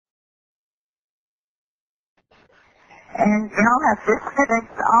And y'all have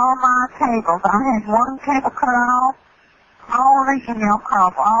disconnected all my cables. I had one cable cut off, all these y'all cut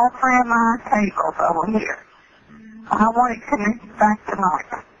off all 3 of my cables over here. I want it connected back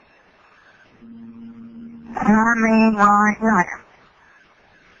tonight. And I mean right now.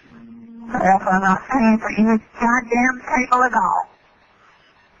 Else I'm not paying for any goddamn cable at all.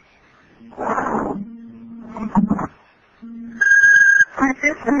 Like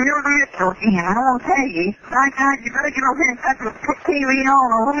this is real natural again, I won't tell you. My God, you better get over here and cut the TV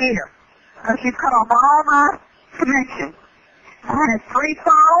on over here. Because you cut off all my connections. I had 3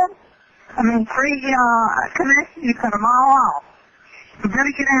 phones, 3 connections, you cut them all off. You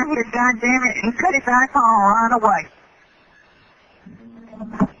better get out here, goddamn it, and cut it back on right away.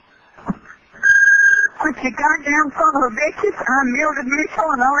 But you goddamn son of a bitches, I'm Mildred and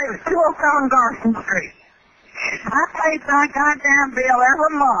I live at 207 Garson Street. I pay my goddamn bill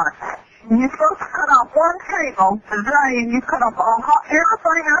every month. And you're supposed to cut off one cable today, and you cut off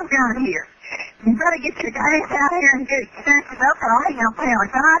everything I've got here. You better get your ass out here and get it connected up, or I ain't gonna pay a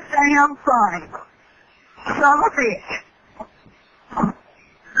goddamn thing. Son of a bitch.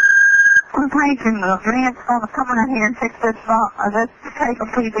 I'm thinking the man's gonna come out here and fix this cable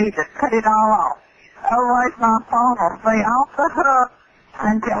TV to cut it all off. Otherwise my phone will stay off the hook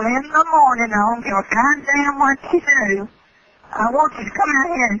until in the morning. I don't give a goddamn what you do. I want you to come out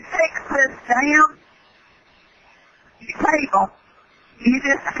here and fix this damn cable. You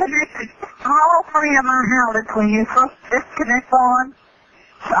disconnected all 3 of my outlets when you're supposed to disconnect one.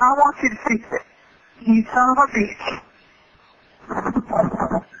 So I want you to fix it. You son of a bitch.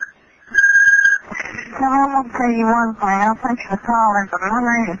 So I'm going to tell you one thing. I'll thank you for calling, but my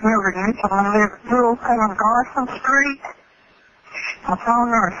name is Mildred Mitchell. I live at 207 Garson Street. My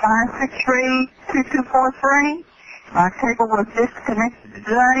phone number is 563-2243. My cable was disconnected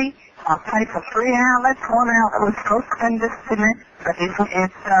today. I paid for 3 outlets. One outlet was supposed to be disconnected, but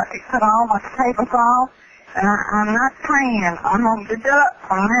it cut all my cables off. And I'm not paying. I'm going to deduct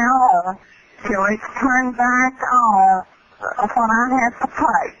from now on till it's turned back on what I have to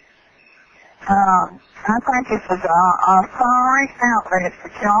pay. I think this is a sorry outlet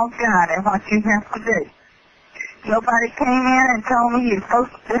that y'all got and what you have to do. Nobody came in and told me you're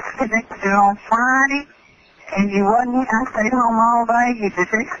supposed to disconnect it on Friday, and you wasn't. I stayed home all day. You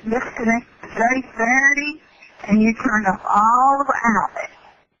disconnected today, Saturday, and you turned off all the outlets.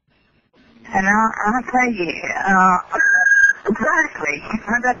 And I tell you, exactly,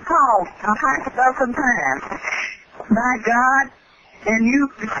 I got called a half a dozen times. By God. And you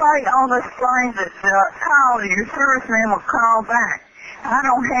say on this line that your serviceman will call back. I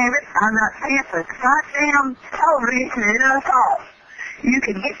don't have it. I'm not paying for the goddamn television. It is off. You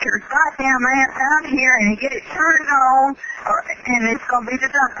can get your goddamn ass out here and get it turned on, and it's going to be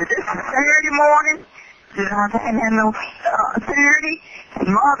deducted. This is Saturday morning. I haven't had no Saturday.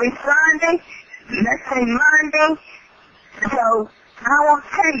 Tomorrow will be Sunday. Next day Monday. So I want to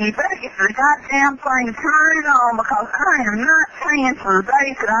tell you, you better get the goddamn thing turned on because I am not paying for the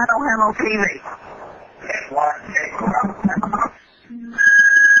days that I don't have no TV.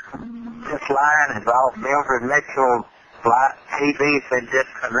 This line is off Mildred Mitchell. TV's been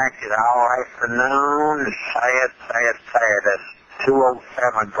disconnected all afternoon. Sad. That's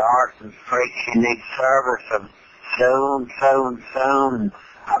 207 Garden Street. She needs service of soon,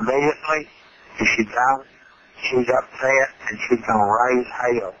 immediately. If she don't, she's upset and she's going to raise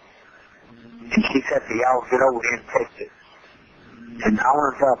hell. And she said to y'all, get over here and fix it. And on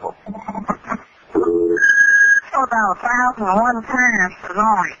a double. About 1,001 times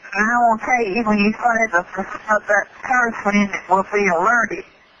tonight. And I will tell you, when you say that person will be alerted,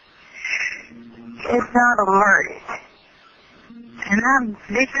 it's not alerted. And I'm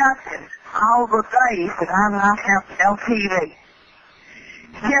deducting all the days that I'm not having no TV.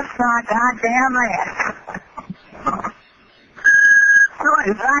 Just my goddamn ass. So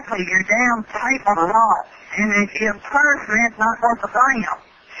exactly, your damn table lost. And if your person is not worth a damn.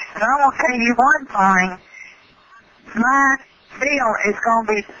 And I will tell you one thing. My bill is going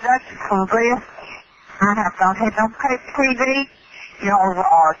to be deducted from this. I have not had no TV. Y'all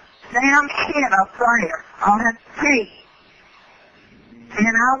are damn shit up there on the TV.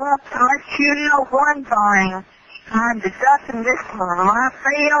 And I want to let you know one thing. I'm deducting this from my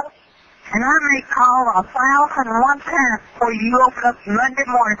bill, and I may call 1,001 times before you open up Monday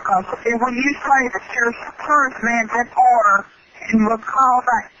morning, because when you say that your service man's in order and will call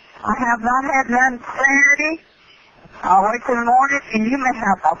back, I have not had none Saturday. I'll wait till the morning, and you may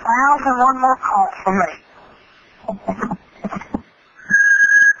have 1,001 more calls from me.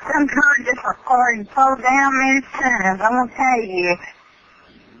 Sometimes this recording so damn many times, I'm going to tell you,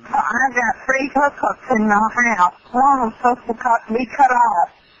 I got 3 hookups in my house. One was supposed to be cut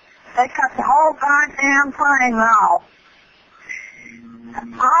off. They cut the whole goddamn thing off.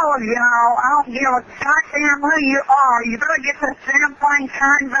 All of y'all, I don't give a goddamn who you are. You better get this damn thing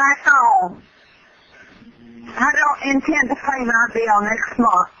turned back on. I don't intend to pay my bill next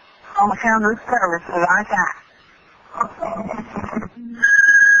month on account of the services I got.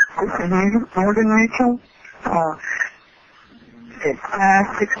 This is Mildred Mitchell. It's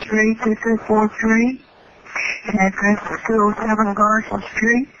 563-2343. Address is 207 Garson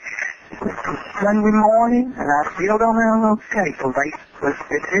Street. Sunday morning, and I still don't have those cables. They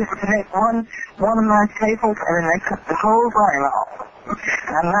disconnect one of my cables, and then they cut the whole thing off.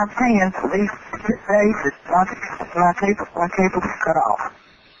 I'm not paying for these days that my cables cut off.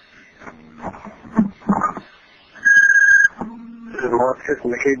 This is Mark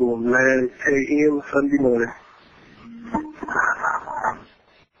checking the cable at 9 a.m. Sunday morning.